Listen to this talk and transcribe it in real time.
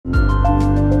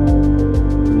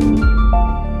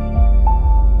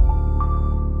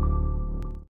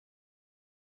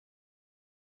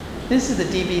This is the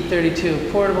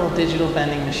DB32 Portable Digital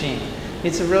Bending Machine.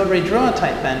 It's a rotary draw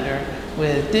type bender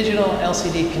with digital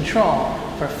LCD control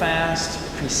for fast,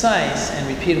 precise,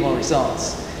 and repeatable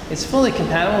results. It's fully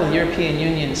compatible with European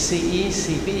Union CE,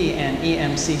 CB, and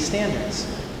EMC standards.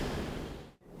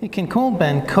 It can cold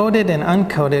bend coated and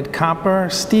uncoated copper,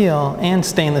 steel, and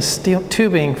stainless steel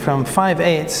tubing from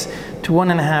 5/8 to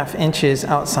 1.5 inches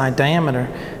outside diameter,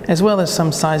 as well as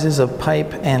some sizes of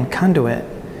pipe and conduit.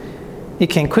 It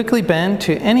can quickly bend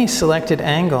to any selected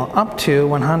angle up to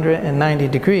 190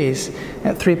 degrees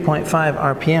at 3.5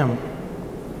 RPM.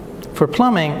 For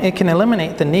plumbing, it can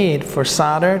eliminate the need for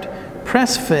soldered,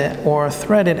 press fit, or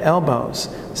threaded elbows,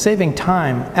 saving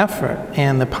time, effort,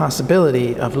 and the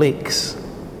possibility of leaks.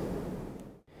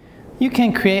 You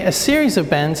can create a series of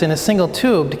bends in a single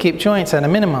tube to keep joints at a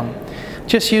minimum.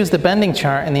 Just use the bending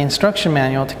chart in the instruction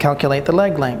manual to calculate the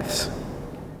leg lengths.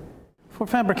 For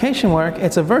fabrication work,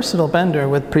 it's a versatile bender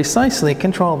with precisely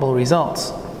controllable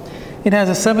results. It has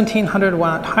a 1700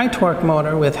 watt high torque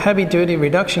motor with heavy duty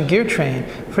reduction gear train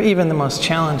for even the most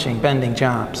challenging bending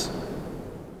jobs.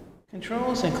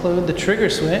 Controls include the trigger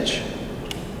switch,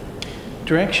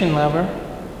 direction lever,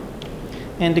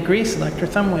 and degree selector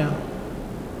thumb wheel.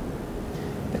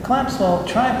 The collapsible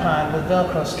tripod with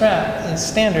Velcro strap is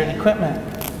standard equipment.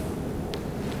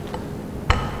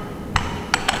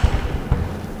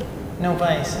 No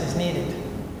vise is needed.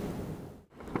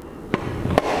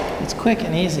 It's quick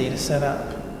and easy to set up.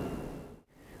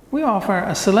 We offer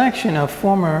a selection of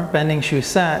former bending shoe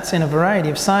sets in a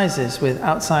variety of sizes with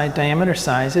outside diameter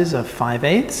sizes of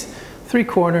 5/8,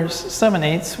 3/4,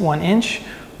 7/8, 1 inch,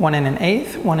 1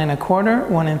 1/8, 1 1/4,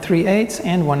 1 3/8,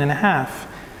 and 1 1/2,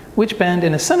 which bend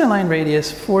in a centerline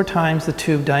radius 4 times the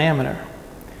tube diameter.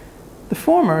 The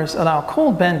formers allow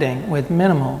cold bending with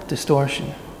minimal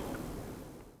distortion.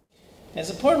 As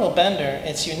a portable bender,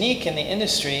 it's unique in the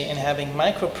industry in having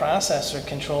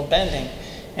microprocessor-controlled bending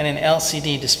and an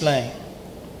LCD display.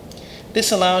 This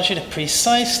allows you to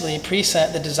precisely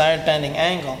preset the desired bending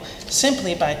angle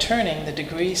simply by turning the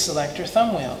degree selector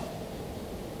thumb wheel.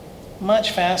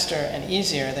 Much faster and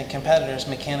easier than competitors'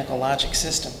 mechanical logic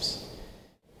systems.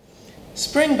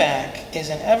 Springback is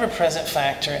an ever-present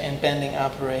factor in bending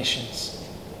operations.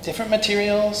 Different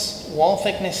materials, wall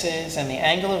thicknesses, and the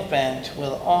angle of bend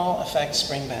will all affect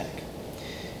springback.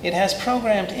 It has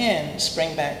programmed in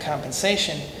springback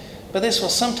compensation, but this will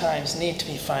sometimes need to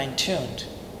be fine-tuned.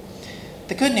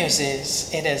 The good news is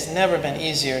it has never been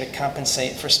easier to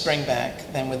compensate for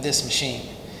springback than with this machine.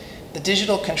 The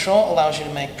digital control allows you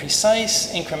to make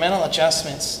precise incremental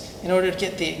adjustments in order to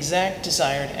get the exact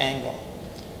desired angle.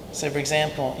 So for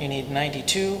example, you need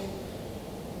 92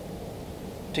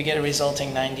 to get a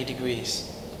resulting 90 degrees.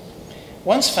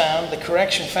 Once found, the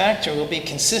correction factor will be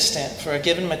consistent for a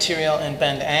given material and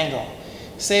bend angle,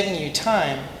 saving you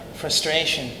time,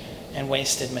 frustration, and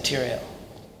wasted material.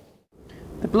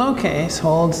 The blow case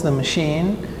holds the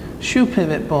machine, shoe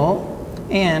pivot bolt,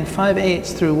 and 5/8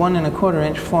 through 1 1/4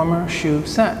 inch former shoe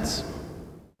sets.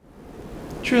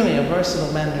 Truly a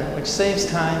versatile bender which saves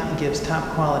time and gives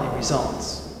top quality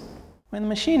results. When the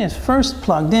machine is first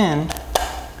plugged in,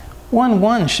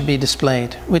 1-1 should be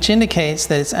displayed, which indicates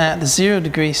that it's at the 0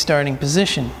 degree starting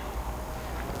position.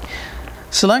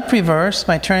 Select reverse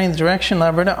by turning the direction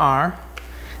lever to R,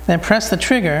 then press the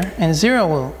trigger and 0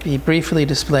 will be briefly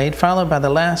displayed, followed by the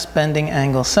last bending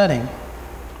angle setting.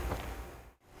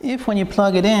 If when you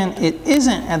plug it in, it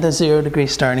isn't at the 0 degree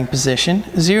starting position,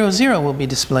 0 will be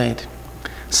displayed.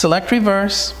 Select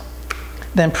reverse,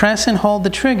 then press and hold the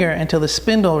trigger until the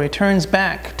spindle returns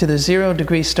back to the 0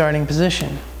 degree starting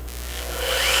position.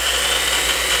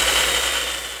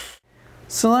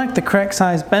 Select the correct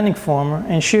size bending former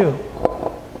and shoe.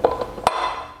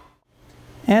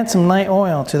 Add some light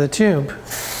oil to the tube.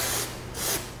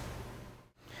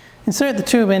 Insert the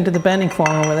tube into the bending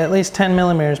former with at least 10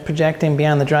 millimeters projecting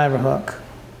beyond the driver hook.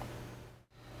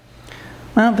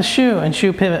 Mount the shoe and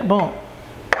shoe pivot bolt.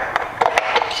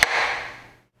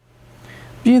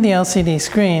 View the LCD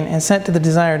screen and set to the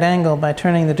desired angle by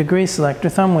turning the degree selector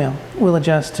thumb wheel. We'll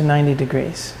adjust to 90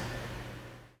 degrees.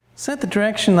 Set the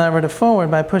direction lever to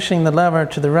forward by pushing the lever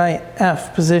to the right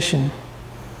F position.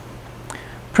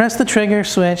 Press the trigger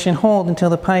switch and hold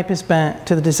until the pipe is bent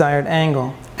to the desired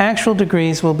angle. Actual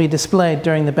degrees will be displayed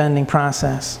during the bending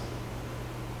process.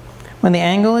 When the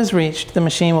angle is reached, the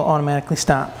machine will automatically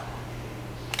stop.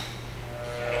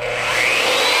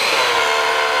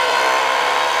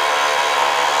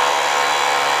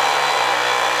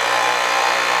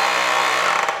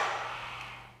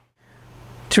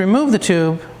 To remove the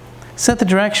tube, set the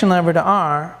direction lever to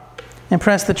R and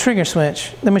press the trigger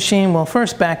switch, the machine will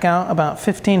first back out about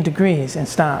 15 degrees and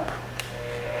stop.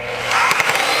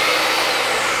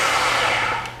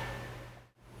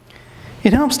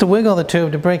 It helps to wiggle the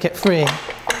tube to break it free,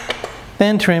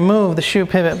 then to remove the shoe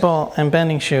pivot bolt and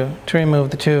bending shoe to remove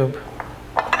the tube.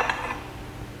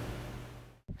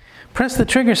 Press the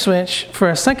trigger switch for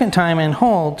a second time and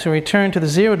hold to return to the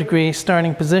 0 degree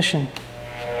starting position.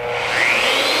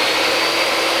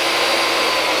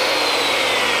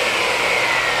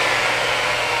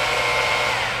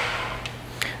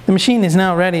 The machine is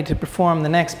now ready to perform the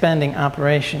next bending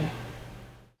operation.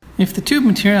 If the tube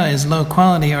material is low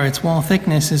quality or its wall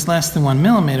thickness is less than 1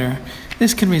 millimeter,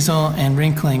 this could result in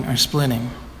wrinkling or splitting.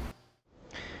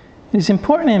 It is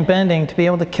important in bending to be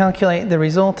able to calculate the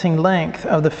resulting length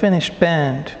of the finished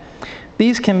bend.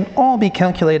 These can all be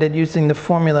calculated using the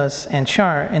formulas and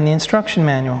chart in the instruction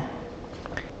manual.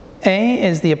 A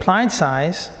is the applied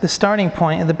size, the starting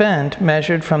point of the bend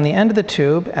measured from the end of the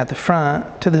tube at the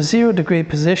front to the 0 degree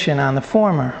position on the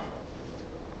former.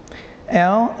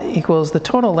 L equals the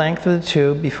total length of the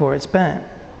tube before it's bent.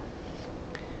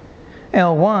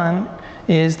 L1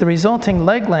 is the resulting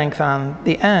leg length on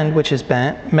the end which is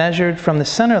bent, measured from the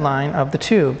center line of the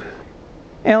tube.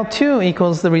 L2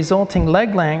 equals the resulting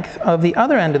leg length of the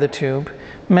other end of the tube,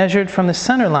 measured from the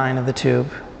center line of the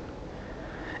tube.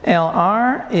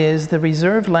 LR is the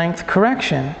reserved length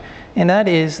correction, and that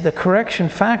is the correction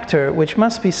factor which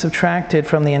must be subtracted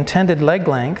from the intended leg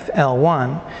length,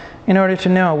 L1, in order to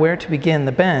know where to begin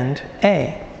the bend,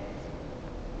 A.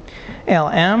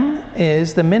 LM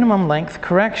is the minimum length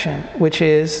correction, which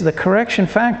is the correction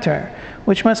factor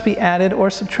which must be added or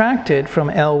subtracted from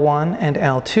L1 and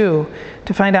L2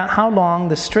 to find out how long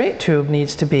the straight tube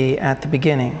needs to be at the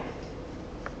beginning.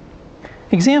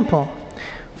 Example: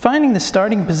 finding the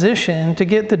starting position to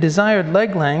get the desired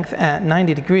leg length at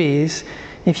 90 degrees.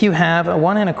 If you have a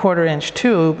 1 1/4 inch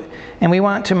tube and we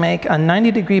want to make a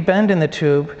 90 degree bend in the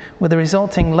tube with a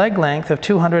resulting leg length of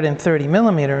 230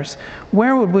 millimeters,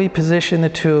 where would we position the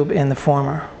tube in the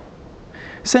former?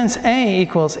 Since A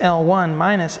equals L1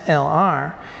 minus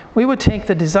LR, we would take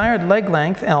the desired leg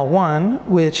length L1,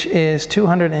 which is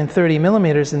 230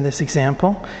 millimeters in this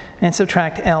example, and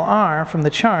subtract LR from the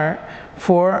chart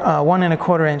for a 1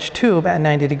 1/4 inch tube at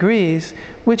 90 degrees,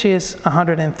 which is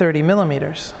 130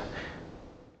 millimeters.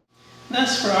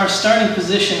 Thus, for our starting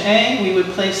position A, we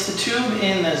would place the tube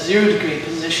in the 0 degree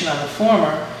position on the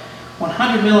former,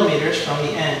 100 millimeters from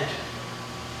the end.